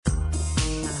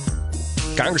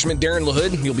Congressman Darren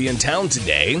LaHood, he'll be in town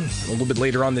today, a little bit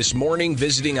later on this morning,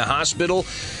 visiting a hospital.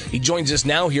 He joins us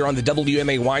now here on the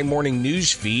WMAY morning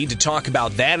news feed to talk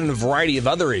about that and a variety of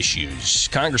other issues.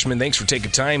 Congressman, thanks for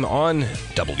taking time on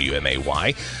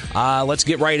WMAY. Let's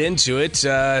get right into it.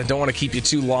 Don't want to keep you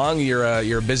too long. You're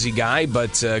a busy guy,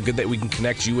 but good that we can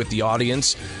connect you with the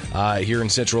audience here in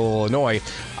Central Illinois.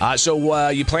 So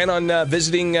you plan on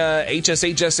visiting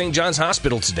HSHS St. John's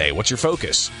Hospital today. What's your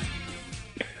focus?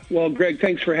 Well, Greg,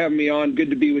 thanks for having me on. Good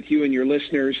to be with you and your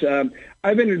listeners.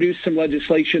 I've introduced some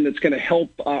legislation that's going to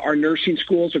help our nursing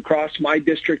schools across my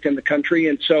district and the country.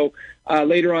 And so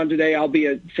later on today, I'll be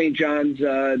at St. John's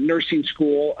Nursing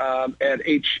School at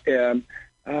HS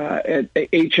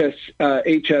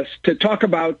to talk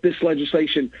about this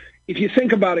legislation. If you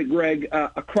think about it, Greg,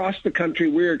 across the country,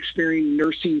 we're experiencing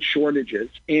nursing shortages.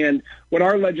 And what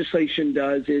our legislation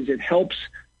does is it helps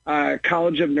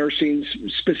College of Nursing,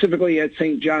 specifically at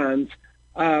St. John's,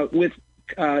 with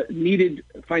needed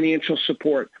financial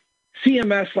support.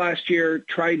 CMS last year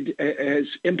has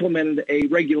implemented a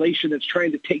regulation that's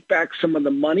trying to take back some of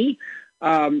the money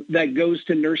that goes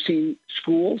to nursing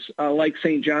schools like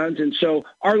St. John's. And so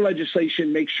our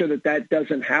legislation makes sure that that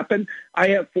doesn't happen. I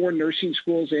have 4 nursing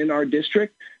schools in our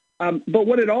district. But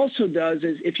what it also does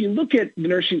is if you look at the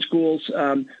nursing schools,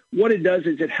 what it does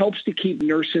is it helps to keep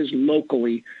nurses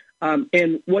locally.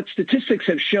 And what statistics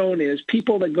have shown is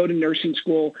people that go to nursing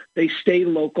school, they stay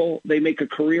local, they make a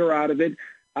career out of it.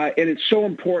 And it's so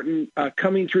important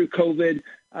coming through COVID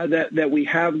that we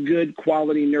have good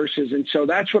quality nurses. And so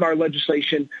that's what our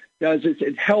legislation does is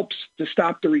it helps to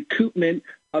stop the recoupment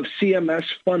of CMS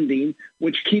funding,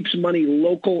 which keeps money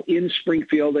local in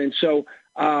Springfield. And so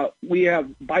we have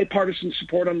bipartisan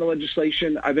support on the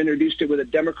legislation. I've introduced it with a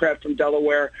Democrat from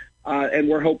Delaware, and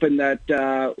we're hoping that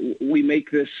we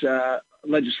make this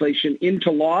legislation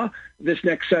into law this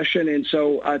next session. And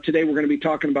so today we're going to be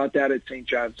talking about that at St.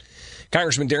 John's.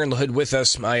 Congressman Darren LaHood with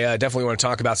us. I definitely want to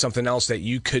talk about something else that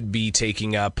you could be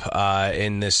taking up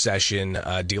in this session,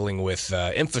 dealing with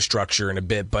infrastructure in a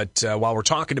bit. But while we're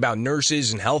talking about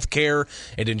nurses and healthcare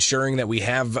and ensuring that we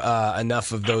have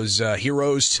enough of those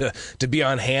heroes to be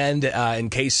on hand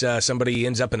in case somebody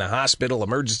ends up in a hospital,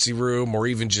 emergency room, or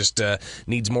even just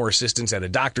needs more assistance at a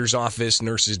doctor's office,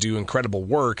 nurses do incredible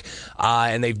work.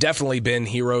 And they've definitely been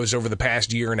heroes over the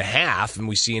past year and a half. And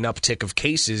we see an uptick of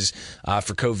cases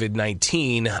for COVID-19.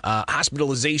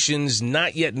 Hospitalizations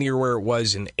not yet near where it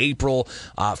was in April,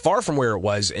 far from where it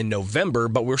was in November,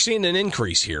 but we're seeing an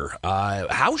increase here.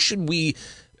 How should we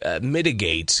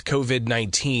mitigate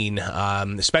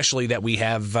COVID-19, especially that we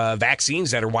have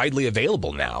vaccines that are widely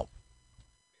available now?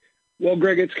 Well,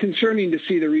 Greg, it's concerning to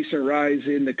see the recent rise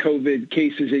in the COVID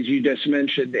cases, as you just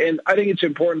mentioned. And I think it's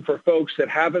important for folks that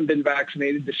haven't been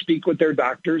vaccinated to speak with their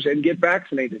doctors and get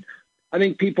vaccinated. I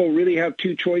think people really have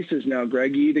 2 choices now,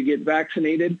 Greg. You either get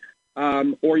vaccinated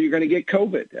or you're going to get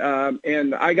COVID.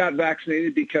 And I got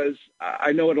vaccinated because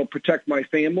I know it'll protect my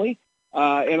family.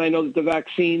 And I know that the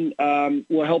vaccine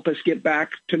will help us get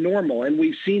back to normal. And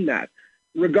we've seen that.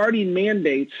 Regarding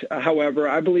mandates, however,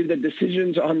 I believe that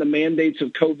decisions on the mandates of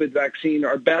COVID vaccine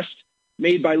are best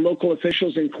made by local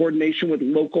officials in coordination with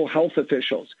local health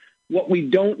officials. What we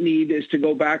don't need is to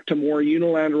go back to more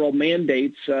unilateral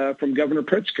mandates from Governor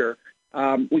Pritzker.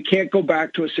 We can't go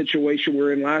back to a situation we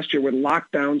were in last year with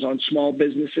lockdowns on small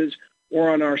businesses or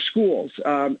on our schools.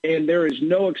 And there is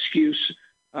no excuse,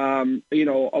 for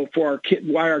our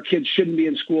why our kids shouldn't be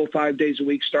in school 5 days a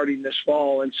week starting this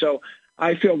fall. And so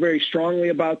I feel very strongly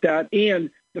about that. And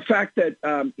the fact that,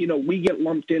 we get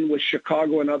lumped in with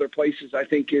Chicago and other places, I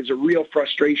think is a real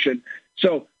frustration.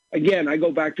 So again, I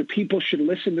go back to people should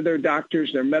listen to their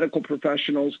doctors, their medical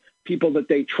professionals, people that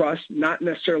they trust, not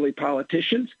necessarily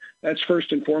politicians. That's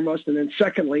first and foremost. And then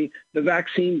secondly, the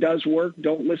vaccine does work.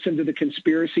 Don't listen to the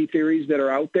conspiracy theories that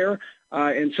are out there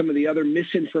and some of the other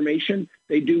misinformation.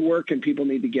 They do work, and people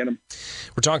need to get them.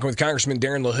 We're talking with Congressman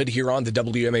Darren LaHood here on the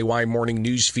WMAY morning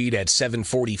news feed at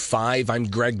 7:45. I'm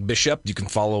Greg Bishop. You can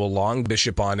follow along,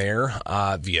 Bishop on Air,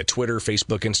 via Twitter,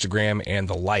 Facebook, Instagram, and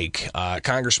the like.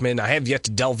 Congressman, I have yet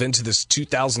to delve into this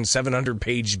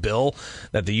 2,700-page bill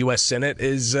that the U.S. Senate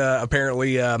is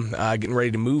apparently getting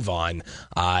ready to move on.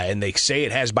 And they say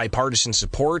it has bipartisan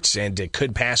support, and it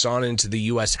could pass on into the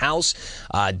U.S. House,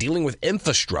 dealing with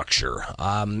infrastructure.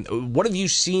 What have you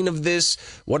seen of this?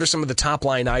 What are some of the top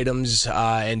line items,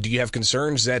 and do you have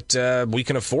concerns that we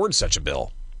can afford such a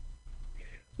bill?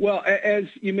 Well, as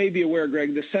you may be aware,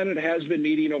 Greg, the Senate has been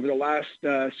meeting over the last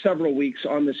several weeks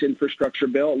on this infrastructure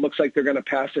bill. It looks like they're going to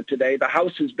pass it today. The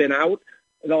House has been out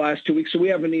the last 2 weeks, so we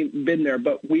haven't even been there.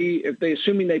 But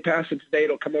assuming they pass it today,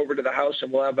 it'll come over to the House,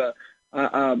 and we'll have a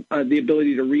the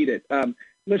ability to read it.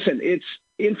 Listen,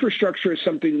 infrastructure is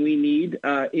something we need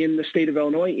in the state of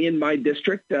Illinois, in my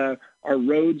district. Our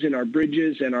roads and our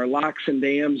bridges and our locks and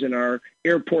dams and our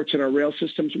airports and our rail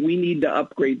systems, we need to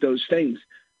upgrade those things.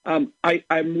 I'm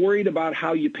worried about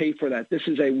how you pay for that. This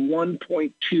is a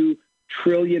 $1.2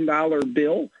 trillion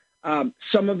bill.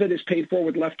 Some of it is paid for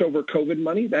with leftover COVID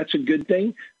money. That's a good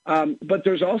thing. But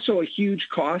there's also a huge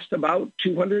cost, about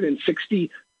 $260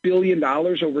 billion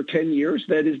over 10 years,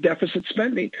 that is deficit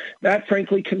spending. That,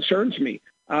 frankly, concerns me.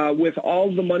 With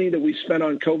all the money that we spent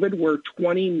on COVID, we're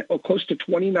close to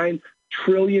 $29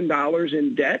 trillion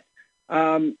in debt.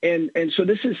 And so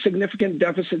this is significant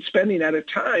deficit spending at a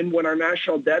time when our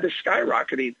national debt is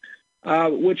skyrocketing,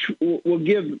 which will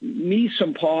give me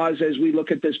some pause as we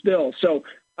look at this bill. So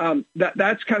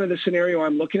that's kind of the scenario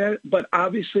I'm looking at. But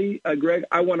obviously, Greg,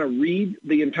 I want to read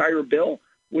the entire bill,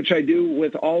 which I do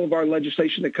with all of our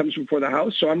legislation that comes before the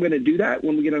House. So I'm going to do that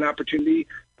when we get an opportunity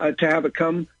to have it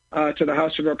come to the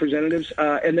House of Representatives,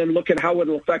 and then look at how it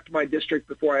will affect my district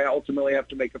before I ultimately have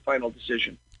to make a final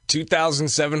decision.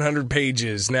 2,700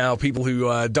 pages. Now, people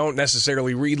who don't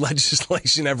necessarily read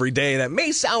legislation every day, that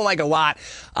may sound like a lot.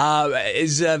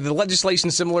 Is the legislation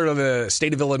similar to the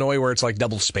state of Illinois, where it's like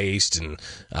double-spaced and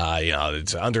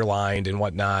it's underlined and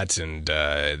whatnot, and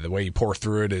the way you pour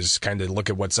through it is kind of look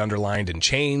at what's underlined and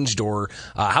changed? Or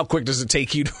how quick does it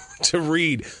take you to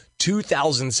read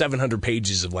 2,700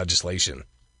 pages of legislation?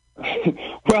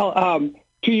 Well,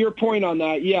 to your point on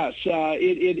that, yes,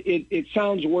 it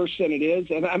sounds worse than it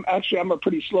is, and I'm a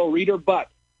pretty slow reader, but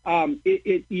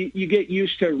you get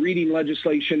used to reading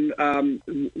legislation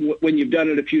when you've done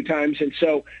it a few times, and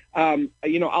so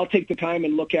I'll take the time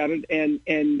and look at it,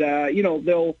 and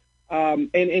they'll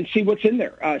and see what's in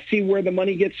there, see where the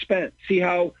money gets spent, see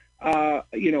how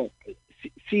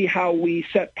see how we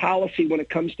set policy when it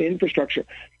comes to infrastructure.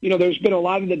 There's been a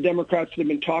lot of the Democrats that have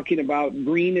been talking about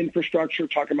green infrastructure,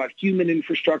 talking about human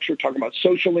infrastructure, talking about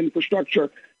social infrastructure.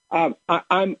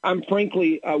 I'm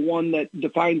frankly one that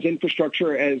defines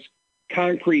infrastructure as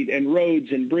concrete and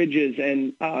roads and bridges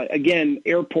and, again,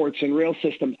 airports and rail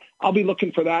systems. I'll be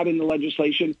looking for that in the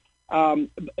legislation.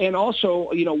 And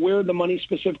also, where the money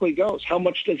specifically goes. How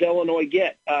much does Illinois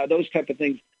get? Those type of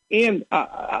things. And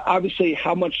obviously,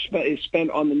 how much is spent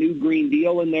on the new Green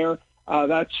Deal in there?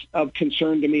 That's of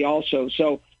concern to me also.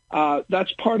 So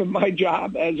that's part of my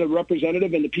job as a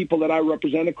representative, and the people that I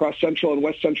represent across central and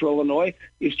west central Illinois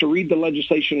is to read the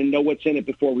legislation and know what's in it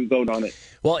before we vote on it.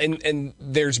 Well, and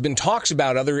there's been talks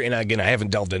about and again, I haven't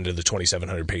delved into the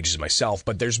 2,700 pages myself,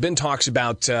 but there's been talks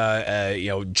about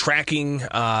tracking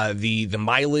the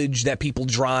mileage that people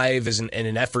drive in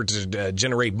an effort to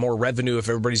generate more revenue if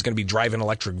everybody's going to be driving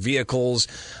electric vehicles.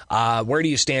 Where do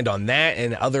you stand on that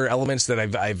and other elements that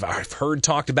I've heard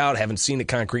talked about? Haven't seen it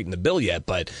concrete in the bill yet,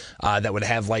 but that would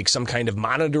have like some kind of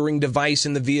monitoring device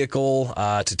in the vehicle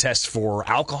to test for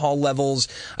alcohol levels.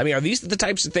 I mean, are these the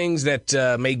types of things that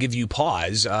may give you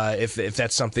pause if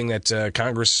that's something that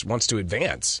Congress wants to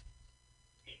advance?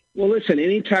 Well, listen,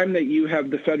 anytime that you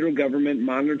have the federal government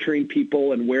monitoring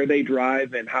people and where they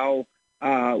drive and how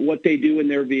what they do in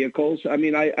their vehicles, I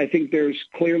mean, I think there's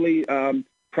clearly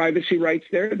privacy rights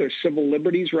there. There's civil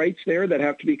liberties rights there that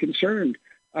have to be concerned,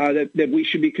 that we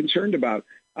should be concerned about.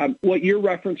 What you're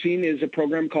referencing is a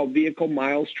program called Vehicle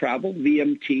Miles Traveled,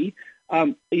 VMT.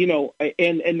 And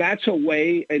that's a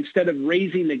way, instead of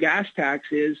raising the gas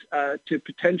taxes, to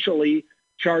potentially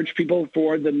charge people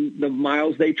for the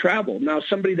miles they travel. Now,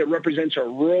 somebody that represents a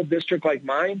rural district like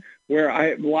mine, where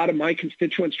a lot of my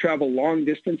constituents travel long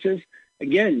distances,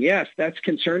 again, yes, that's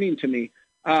concerning to me.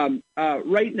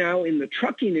 Right now in the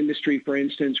trucking industry, for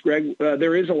instance, Greg,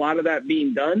 there is a lot of that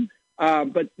being done.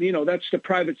 But, that's the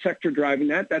private sector driving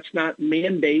that. That's not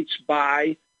mandates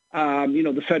by,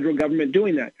 the federal government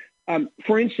doing that.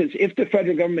 For instance, if the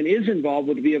federal government is involved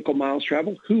with vehicle miles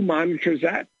traveled, who monitors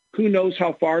that? Who knows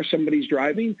how far somebody's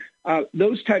driving?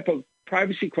 Those type of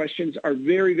privacy questions are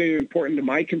very, very important to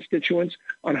my constituents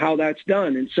on how that's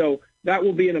done. And so that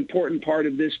will be an important part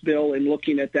of this bill in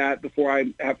looking at that before I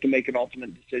have to make an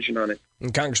ultimate decision on it.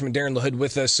 And Congressman Darren LaHood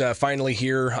with us finally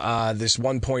here, this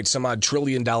 $1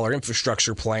 trillion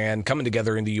infrastructure plan coming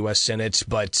together in the U.S. Senate,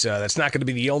 but that's not going to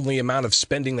be the only amount of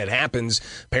spending that happens.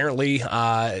 Apparently,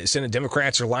 Senate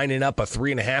Democrats are lining up a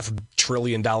 $3.5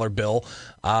 trillion bill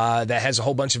that has a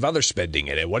whole bunch of other spending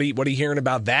in it. What are you hearing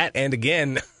about that? And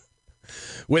again,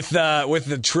 With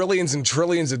the trillions and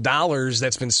trillions of dollars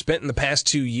that's been spent in the past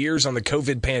 2 years on the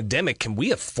COVID pandemic, can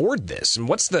we afford this? And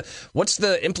what's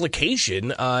the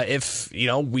implication if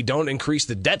we don't increase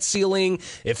the debt ceiling?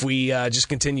 If we just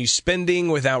continue spending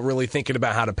without really thinking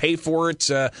about how to pay for it?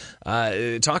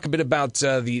 Talk a bit about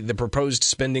the proposed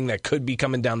spending that could be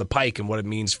coming down the pike and what it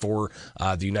means for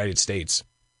the United States.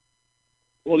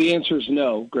 Well, the answer is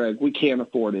no, Greg. We can't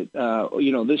afford it. This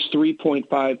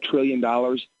 $3.5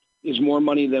 trillion is more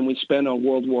money than we spent on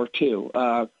World War II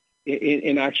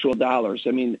in actual dollars. I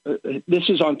mean, this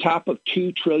is on top of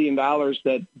 $2 trillion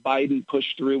that Biden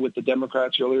pushed through with the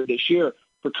Democrats earlier this year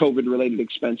for COVID-related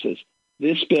expenses.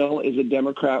 This bill is a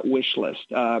Democrat wish list.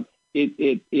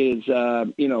 It is, I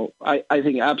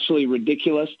think absolutely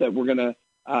ridiculous that we're going to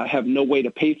have no way to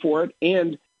pay for it.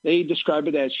 And they describe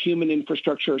it as human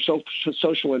infrastructure or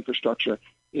social infrastructure.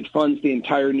 It funds the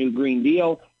entire new Green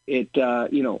Deal.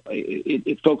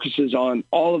 It focuses on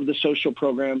all of the social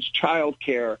programs, child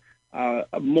care,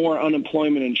 more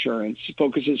unemployment insurance,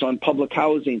 focuses on public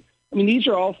housing. I mean, these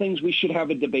are all things we should have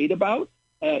a debate about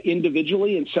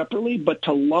individually and separately, but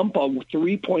to lump a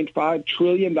 $3.5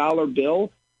 trillion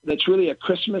bill that's really a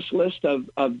Christmas list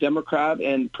of Democrat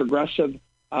and progressive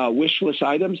wish list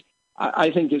items,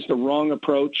 I think is the wrong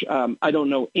approach. I don't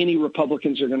know any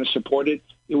Republicans are going to support it.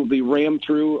 It will be rammed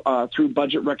through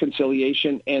budget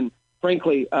reconciliation. And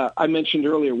frankly, I mentioned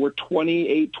earlier, we're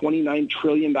 $29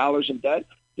 trillion in debt.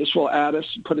 This will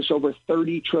put us over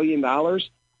 $30 trillion.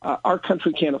 Our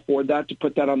country can't afford that, to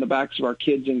put that on the backs of our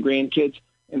kids and grandkids.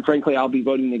 And frankly, I'll be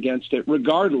voting against it,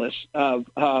 regardless of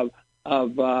how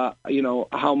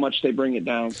much they bring it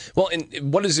down. Well,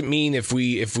 and what does it mean if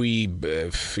we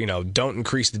don't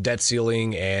increase the debt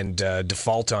ceiling and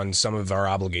default on some of our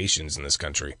obligations in this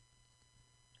country?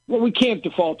 Well, we can't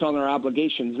default on our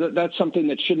obligations. That's something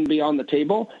that shouldn't be on the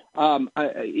table. I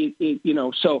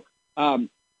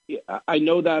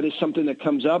know that is something that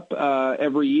comes up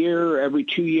every year, every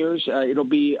 2 years. It'll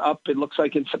be up, it looks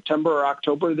like, in September or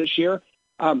October this year.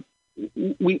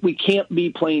 We can't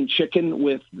be playing chicken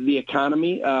with the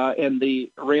economy and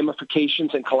the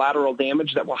ramifications and collateral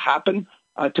damage that will happen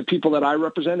to people that I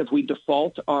represent if we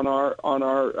default on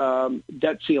our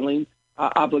debt ceiling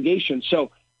obligations.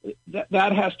 So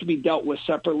that has to be dealt with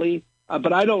separately.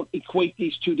 But I don't equate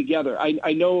these two together.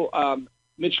 I know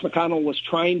Mitch McConnell was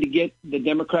trying to get the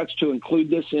Democrats to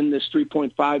include this in this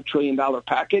 $3.5 trillion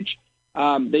package.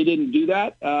 They didn't do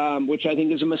that, which I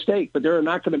think is a mistake. But there are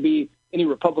not going to be any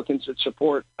Republicans that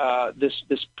support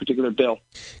this particular bill.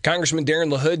 Congressman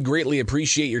Darren LaHood, greatly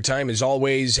appreciate your time as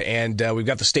always. And we've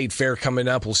got the state fair coming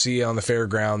up. We'll see you on the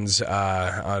fairgrounds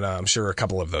on, I'm sure, a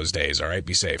couple of those days. All right,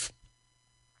 be safe.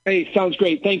 Hey, sounds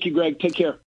great. Thank you, Greg. Take care.